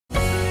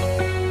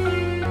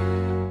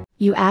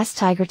You ask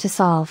Tiger to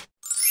solve.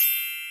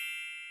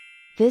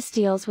 This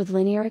deals with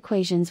linear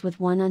equations with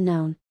one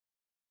unknown.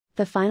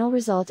 The final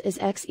result is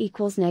x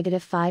equals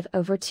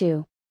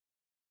 -5/2.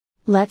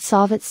 Let's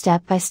solve it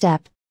step by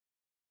step.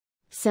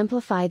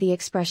 Simplify the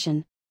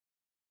expression.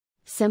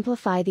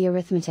 Simplify the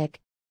arithmetic.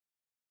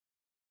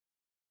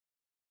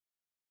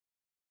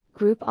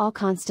 Group all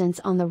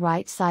constants on the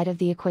right side of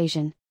the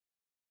equation.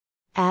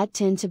 Add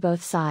 10 to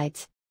both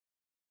sides.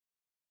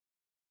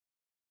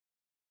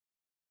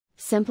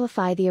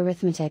 Simplify the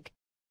arithmetic.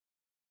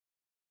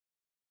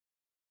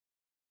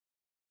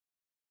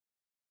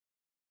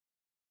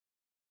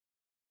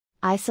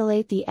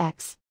 Isolate the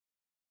x.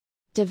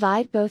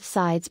 Divide both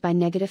sides by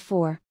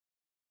 -4.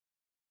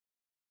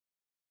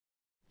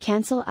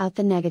 Cancel out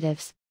the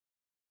negatives.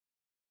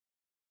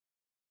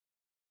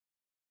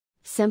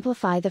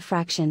 Simplify the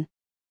fraction.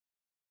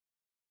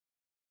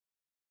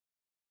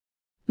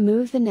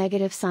 Move the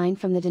negative sign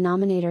from the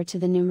denominator to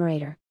the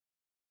numerator.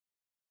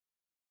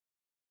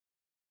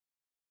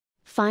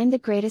 Find the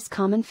greatest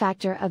common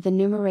factor of the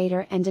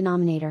numerator and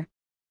denominator.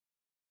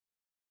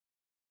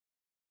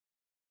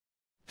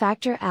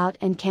 Factor out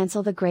and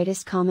cancel the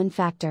greatest common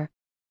factor.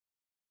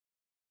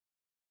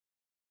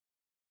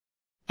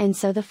 And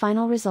so the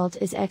final result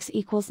is x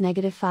equals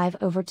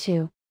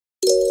 -5/2.